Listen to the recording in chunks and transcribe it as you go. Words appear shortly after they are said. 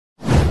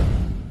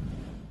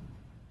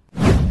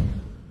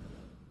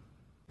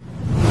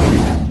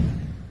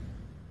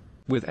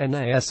with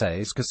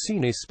NASA's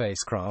Cassini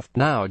spacecraft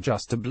now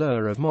just a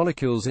blur of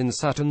molecules in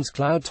Saturn's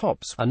cloud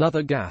tops.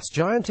 Another gas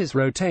giant is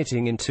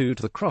rotating into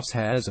the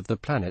crosshairs of the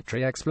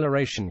planetary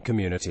exploration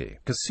community.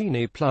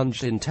 Cassini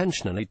plunged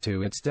intentionally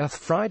to its death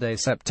Friday,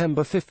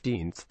 September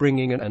 15,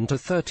 bringing an end to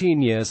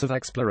 13 years of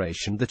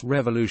exploration that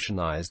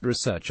revolutionized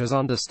researchers'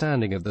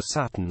 understanding of the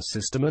Saturn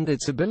system and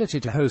its ability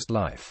to host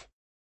life.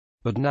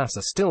 But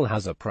NASA still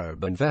has a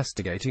probe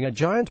investigating a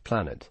giant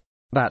planet.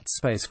 That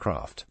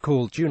spacecraft,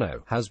 called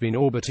Juno, has been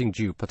orbiting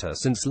Jupiter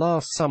since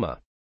last summer.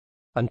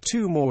 And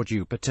 2 more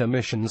Jupiter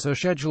missions are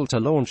scheduled to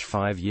launch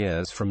 5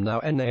 years from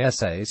now.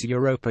 NASA's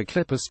Europa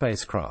Clipper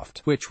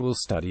spacecraft, which will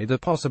study the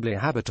possibly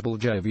habitable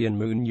Jovian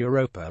moon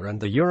Europa,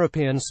 and the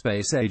European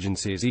Space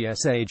Agency's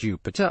ESA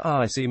Jupiter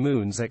Icy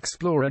Moons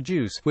Explorer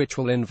JUICE, which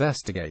will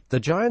investigate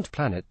the giant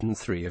planet and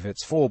 3 of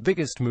its 4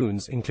 biggest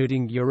moons,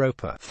 including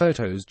Europa.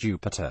 Photos.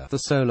 Jupiter, the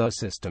Solar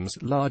System's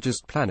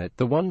largest planet.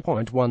 The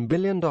 $1.1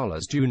 billion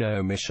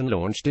Juno mission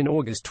launched in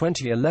August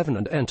 2011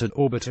 and entered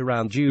orbit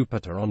around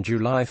Jupiter on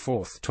July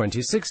 4,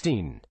 2016.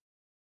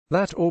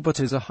 That orbit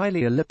is a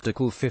highly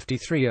elliptical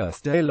 53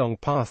 Earth-day-long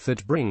path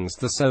that brings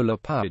the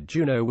solar-powered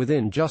Juno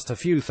within just a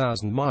few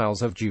thousand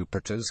miles of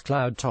Jupiter's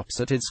cloud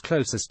tops at its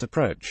closest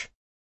approach.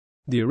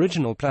 The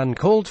original plan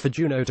called for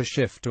Juno to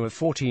shift to a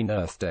 14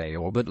 Earth-day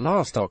orbit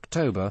last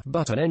October,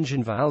 but an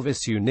engine valve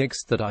issue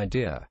nixed that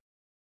idea.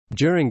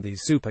 During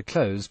these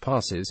super-close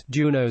passes,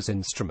 Juno's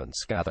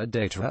instruments gather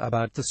data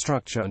about the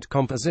structure and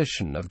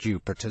composition of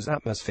Jupiter's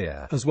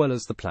atmosphere, as well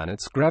as the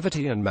planet's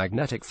gravity and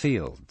magnetic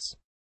fields.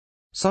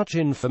 Such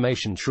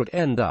information should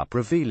end up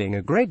revealing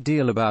a great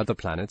deal about the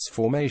planet's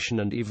formation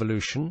and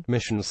evolution,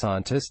 mission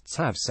scientists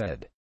have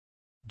said.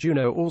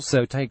 Juno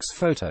also takes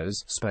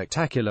photos,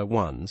 spectacular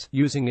ones,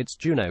 using its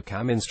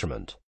JunoCam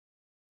instrument.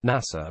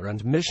 NASA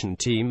and mission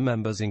team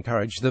members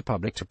encourage the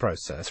public to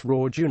process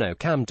raw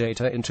JunoCam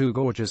data into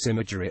gorgeous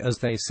imagery as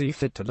they see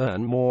fit. To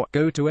learn more,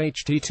 go to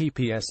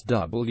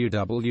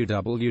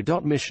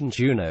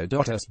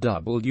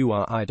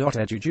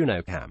https://www.missionjuno.swri.edu.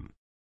 JunoCam.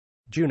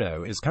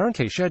 Juno is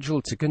currently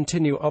scheduled to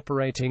continue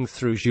operating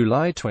through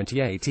July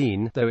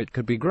 2018, though it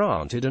could be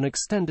granted an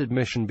extended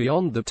mission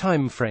beyond the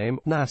time frame,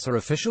 NASA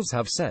officials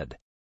have said.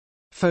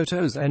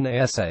 Photos.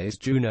 NASA's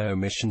Juno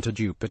mission to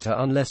Jupiter.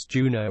 Unless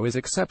Juno is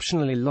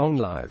exceptionally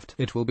long-lived,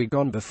 it will be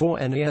gone before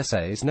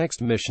NASA's next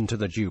mission to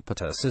the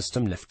Jupiter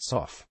system lifts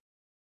off.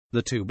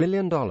 The $2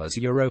 billion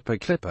Europa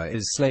Clipper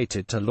is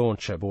slated to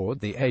launch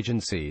aboard the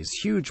agency's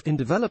huge,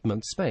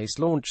 in-development Space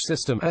Launch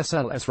System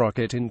 (SLS)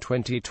 rocket in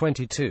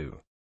 2022.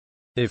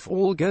 If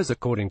all goes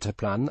according to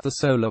plan, the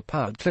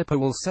solar-powered Clipper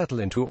will settle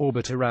into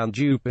orbit around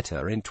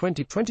Jupiter in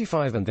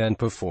 2025 and then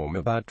perform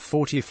about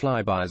 40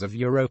 flybys of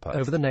Europa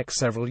over the next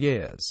several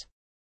years.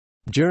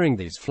 During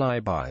these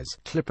flybys,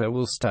 Clipper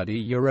will study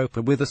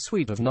Europa with a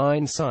suite of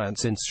 9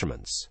 science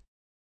instruments.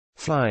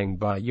 Flying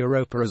by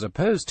Europa as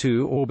opposed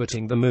to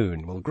orbiting the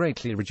Moon will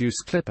greatly reduce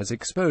Clipper's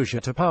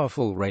exposure to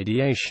powerful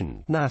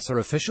radiation, NASA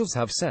officials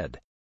have said.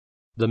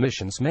 The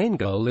mission's main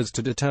goal is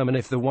to determine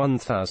if the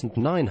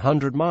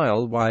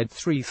 1,900-mile-wide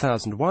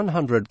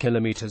 3,100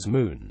 km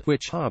moon,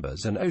 which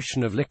harbors an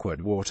ocean of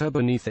liquid water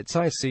beneath its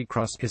icy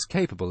crust, is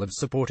capable of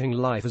supporting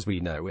life as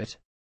we know it.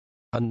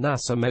 And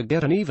NASA may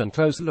get an even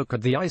closer look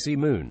at the icy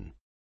moon.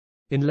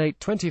 In late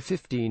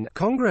 2015,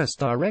 Congress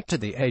directed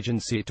the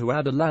agency to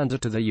add a lander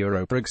to the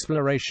Europa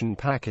exploration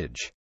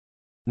package.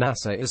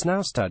 NASA is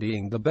now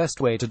studying the best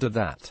way to do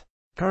that.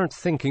 Current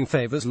thinking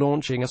favors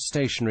launching a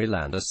stationary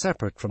lander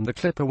separate from the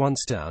Clipper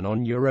once down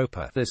on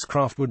Europa. This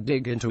craft would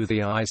dig into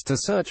the ice to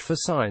search for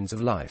signs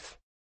of life.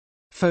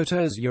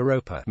 Photos.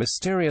 Europa,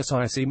 mysterious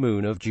icy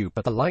moon of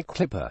Jupiter. Like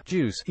Clipper,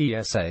 JUICE,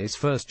 ESA's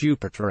first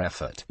Jupiter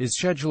effort, is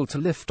scheduled to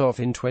lift off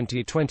in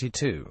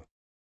 2022.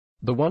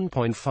 The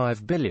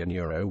 €1.5 billion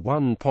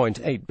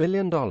 $1.8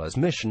 billion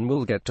mission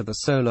will get to the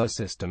solar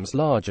system's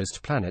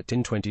largest planet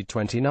in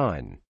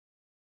 2029.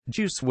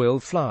 JUICE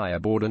will fly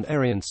aboard an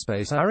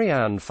Arianespace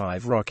Ariane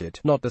 5 rocket,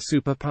 not the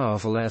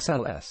super-powerful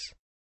SLS.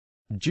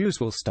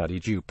 JUICE will study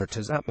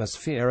Jupiter's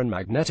atmosphere and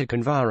magnetic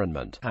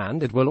environment,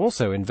 and it will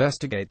also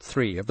investigate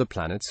 3 of the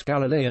planet's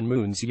Galilean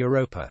moons: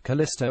 Europa,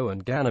 Callisto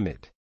and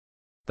Ganymede.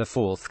 The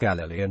 4th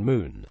Galilean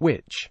moon,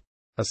 which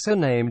are so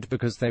named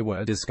because they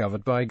were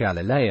discovered by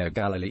Galileo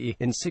Galilei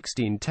in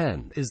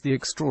 1610, is the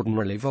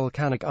extraordinarily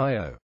volcanic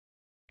Io.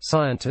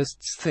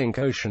 Scientists think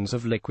oceans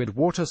of liquid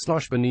water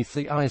slosh beneath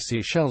the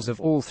icy shells of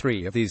all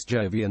 3 of these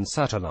Jovian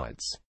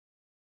satellites.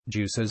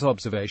 JUICE's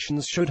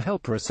observations should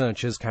help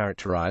researchers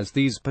characterize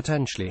these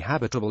potentially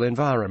habitable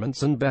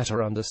environments and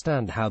better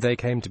understand how they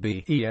came to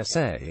be,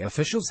 ESA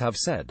officials have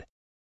said.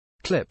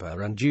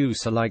 Clipper and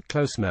JUICE are like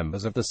close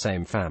members of the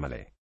same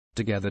family.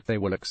 Together they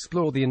will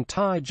explore the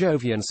entire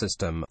Jovian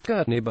system,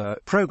 Kurt Niebuhr,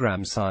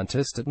 program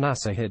scientist at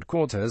NASA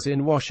headquarters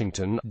in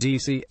Washington,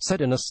 D.C., said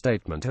in a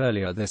statement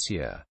earlier this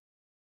year.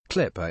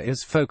 Clipper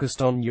is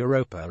focused on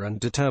Europa and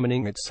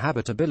determining its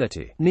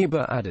habitability,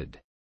 Niebuhr added.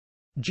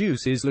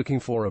 JUICE is looking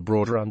for a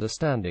broader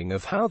understanding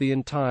of how the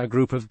entire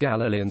group of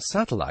Galilean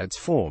satellites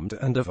formed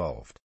and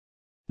evolved.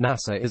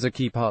 NASA is a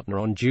key partner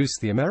on JUICE.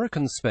 The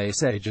American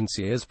Space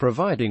Agency is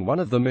providing one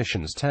of the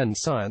mission's 10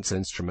 science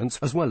instruments,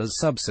 as well as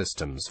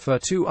subsystems for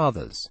 2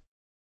 others.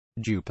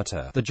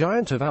 Jupiter, the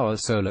giant of our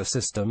solar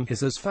system,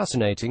 is as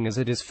fascinating as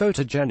it is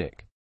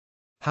photogenic.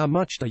 How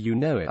much do you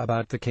know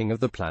about the king of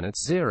the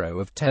planets? 0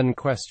 of 10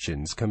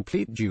 questions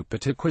complete.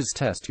 Jupiter quiz.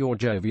 Test your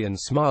Jovian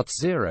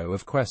smarts. 0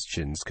 of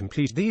questions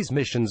complete. These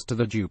missions to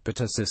the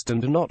Jupiter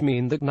system do not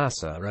mean that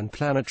NASA and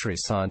planetary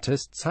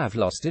scientists have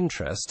lost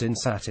interest in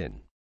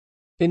Saturn.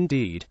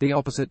 Indeed, the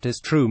opposite is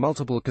true.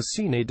 Multiple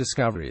Cassini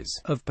discoveries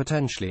of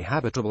potentially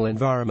habitable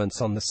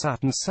environments on the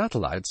Saturn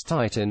satellites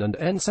Titan and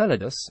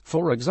Enceladus,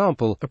 for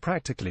example, are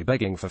practically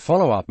begging for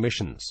follow-up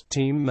missions,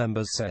 team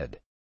members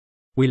said.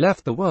 We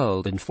left the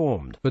world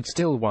informed, but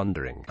still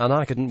wondering, and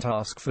I couldn't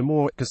ask for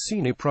more,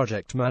 Cassini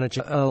project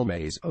manager Earl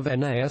Mays of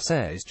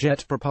NASA's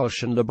Jet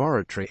Propulsion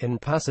Laboratory in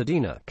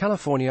Pasadena,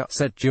 California,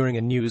 said during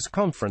a news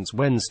conference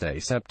Wednesday,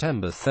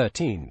 September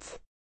 13.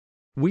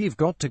 We've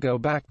got to go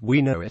back,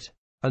 we know it.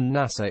 And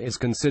NASA is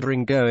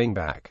considering going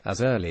back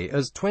as early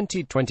as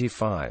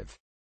 2025.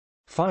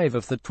 5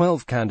 of the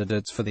 12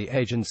 candidates for the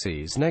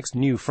agency's next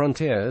New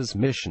Frontiers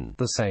mission,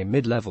 the same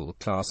mid-level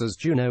class as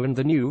Juno and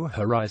the New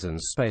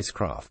Horizons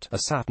spacecraft, are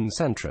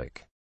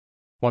Saturn-centric.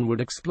 1 would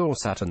explore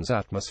Saturn's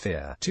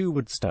atmosphere, 2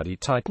 would study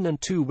Titan,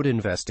 and 2 would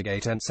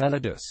investigate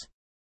Enceladus.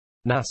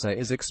 NASA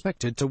is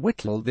expected to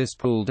whittle this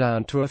pool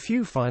down to a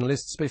few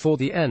finalists before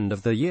the end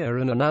of the year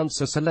and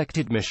announce a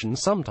selected mission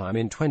sometime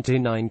in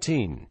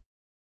 2019.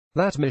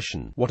 That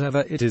mission,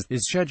 whatever it is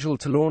scheduled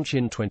to launch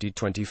in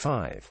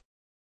 2025.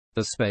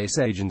 The space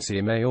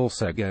agency may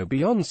also go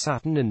beyond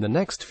Saturn in the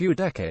next few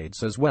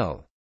decades as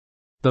well.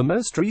 The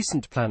most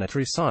recent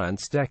Planetary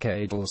Science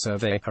Decadal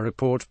Survey, a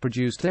report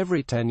produced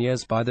every 10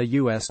 years by the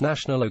U.S.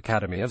 National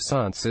Academy of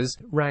Sciences,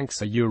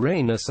 ranks a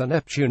Uranus and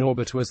Neptune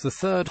orbit as the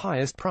 3rd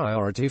highest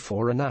priority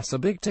for a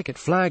NASA big-ticket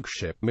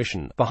flagship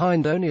mission,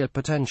 behind only a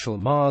potential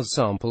Mars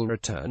sample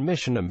return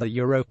mission and the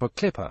Europa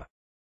Clipper.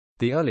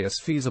 The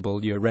earliest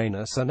feasible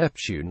Uranus and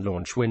Neptune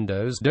launch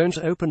windows don't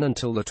open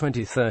until the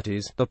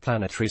 2030s, the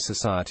Planetary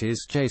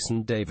Society's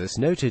Jason Davis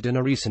noted in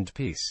a recent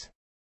piece.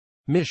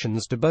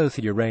 Missions to both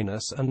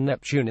Uranus and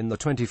Neptune in the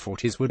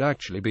 2040s would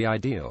actually be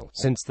ideal,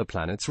 since the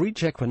planets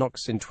reach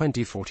equinox in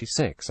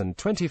 2046 and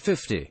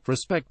 2050,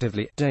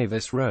 respectively,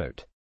 Davis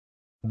wrote.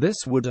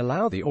 This would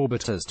allow the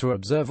orbiters to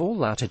observe all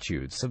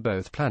latitudes of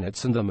both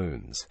planets and the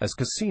moons, as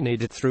Cassini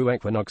did through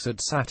equinox at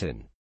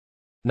Saturn.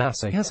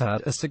 NASA has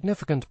had a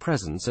significant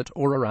presence at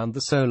or around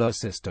the solar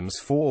system's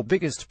 4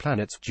 biggest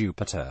planets,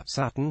 Jupiter,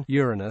 Saturn,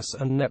 Uranus,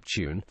 and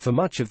Neptune, for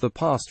much of the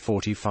past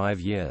 45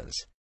 years.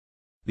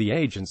 The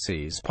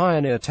agency's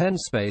Pioneer 10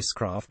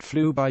 spacecraft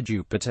flew by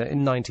Jupiter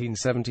in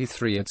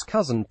 1973, its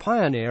cousin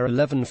Pioneer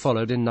 11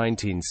 followed in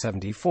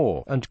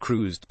 1974, and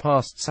cruised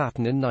past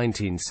Saturn in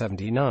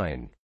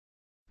 1979.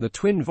 The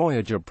twin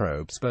Voyager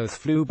probes both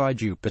flew by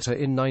Jupiter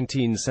in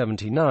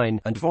 1979,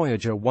 and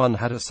Voyager 1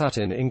 had a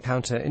Saturn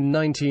encounter in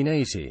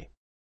 1980.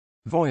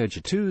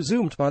 Voyager 2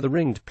 zoomed by the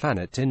ringed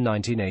planet in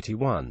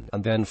 1981,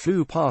 and then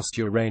flew past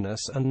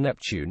Uranus and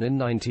Neptune in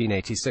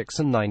 1986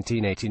 and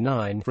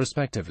 1989,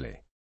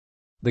 respectively.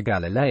 The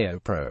Galileo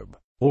probe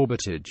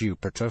orbited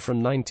Jupiter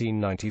from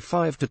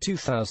 1995 to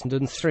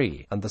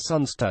 2003, and the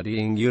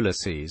Sun-studying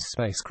Ulysses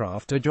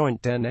spacecraft, a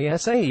joint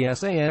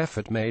NASA-ESA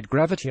effort, made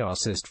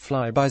gravity-assist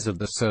flybys of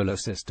the Solar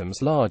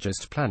System's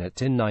largest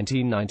planet in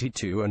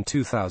 1992 and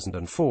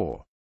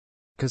 2004.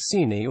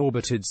 Cassini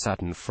orbited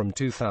Saturn from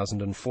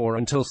 2004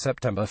 until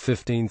September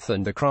 15,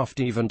 and the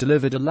craft even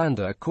delivered a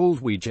lander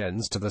called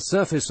Huygens to the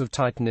surface of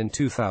Titan in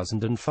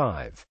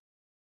 2005.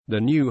 The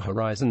New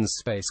Horizons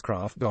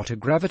spacecraft got a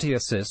gravity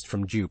assist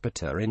from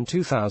Jupiter in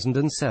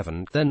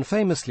 2007, then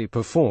famously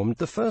performed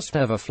the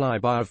first-ever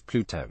flyby of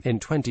Pluto in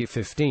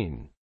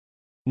 2015.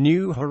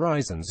 New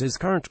Horizons is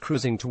currently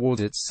cruising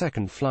towards its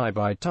second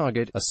flyby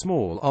target, a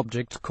small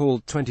object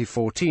called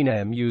 2014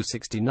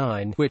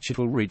 MU-69, which it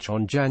will reach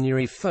on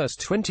January 1,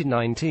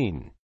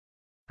 2019.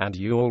 And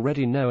you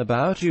already know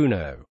about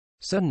Juno.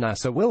 So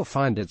NASA will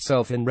find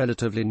itself in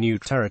relatively new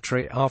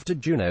territory after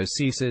Juno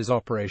ceases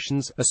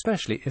operations,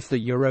 especially if the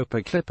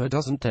Europa Clipper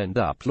doesn't end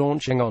up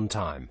launching on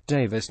time,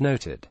 Davis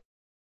noted.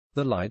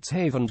 The lights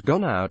haven't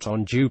gone out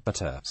on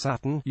Jupiter,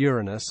 Saturn,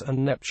 Uranus,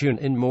 and Neptune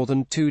in more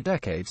than 2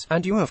 decades,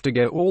 and you have to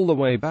go all the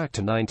way back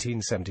to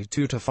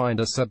 1972 to find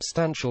a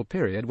substantial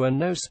period when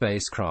no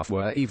spacecraft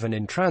were even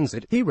in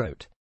transit, he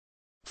wrote.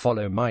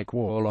 Follow Mike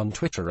Wall on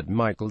Twitter at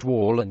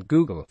 @MichaelWall and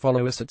Google.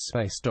 Follow us at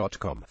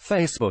space.com,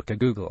 Facebook or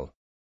Google.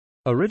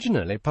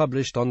 Originally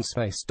published on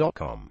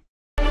space.com.